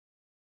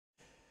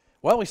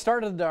Well, we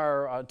started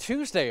our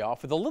Tuesday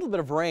off with a little bit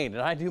of rain,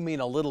 and I do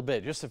mean a little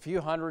bit, just a few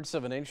hundredths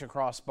of an inch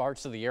across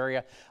parts of the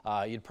area.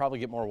 You'd probably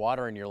get more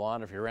water in your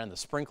lawn if you ran the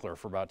sprinkler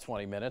for about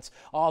 20 minutes.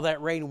 All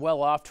that rain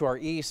well off to our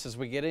east as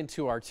we get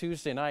into our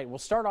Tuesday night. We'll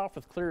start off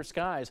with clear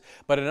skies,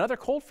 but another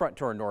cold front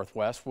to our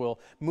northwest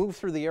will move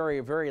through the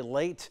area very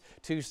late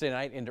Tuesday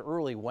night into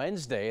early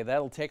Wednesday.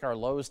 That'll take our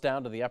lows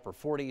down to the upper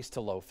 40s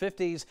to low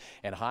 50s,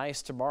 and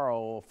highs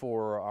tomorrow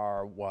for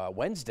our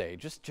Wednesday,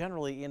 just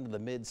generally into the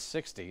mid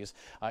 60s.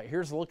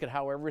 Here's a look at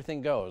how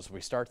everything goes.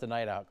 We start the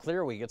night out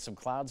clear. We get some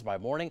clouds by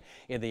morning.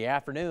 In the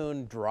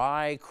afternoon,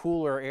 dry,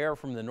 cooler air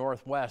from the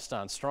northwest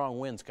on strong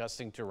winds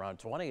gusting to around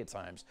 20 at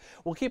times.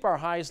 We'll keep our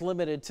highs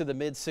limited to the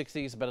mid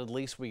 60s, but at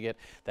least we get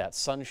that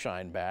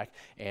sunshine back.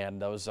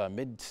 And those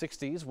mid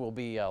 60s will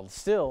be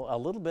still a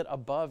little bit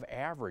above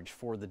average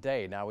for the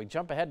day. Now we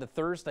jump ahead to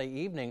Thursday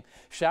evening.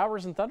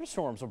 Showers and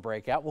thunderstorms will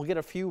break out. We'll get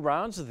a few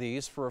rounds of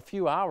these for a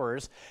few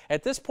hours.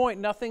 At this point,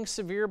 nothing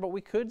severe, but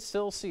we could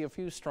still see a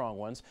few strong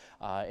ones.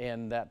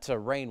 And that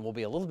rain will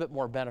be a little bit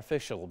more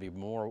beneficial. It'll be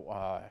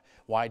more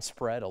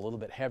widespread, a little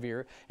bit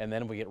heavier, and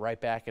then we get right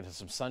back into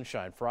some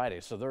sunshine Friday.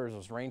 So there's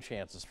those rain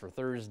chances for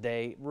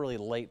Thursday, really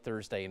late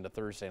Thursday into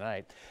Thursday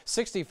night.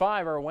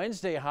 65 our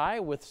Wednesday high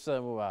with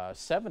some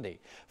 70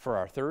 for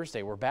our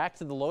Thursday. We're back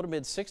to the low to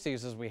mid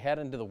 60s as we head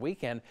into the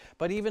weekend,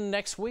 but even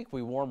next week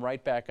we warm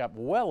right back up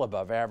well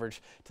above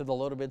average to the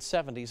low to mid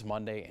 70s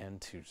Monday and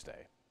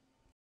Tuesday.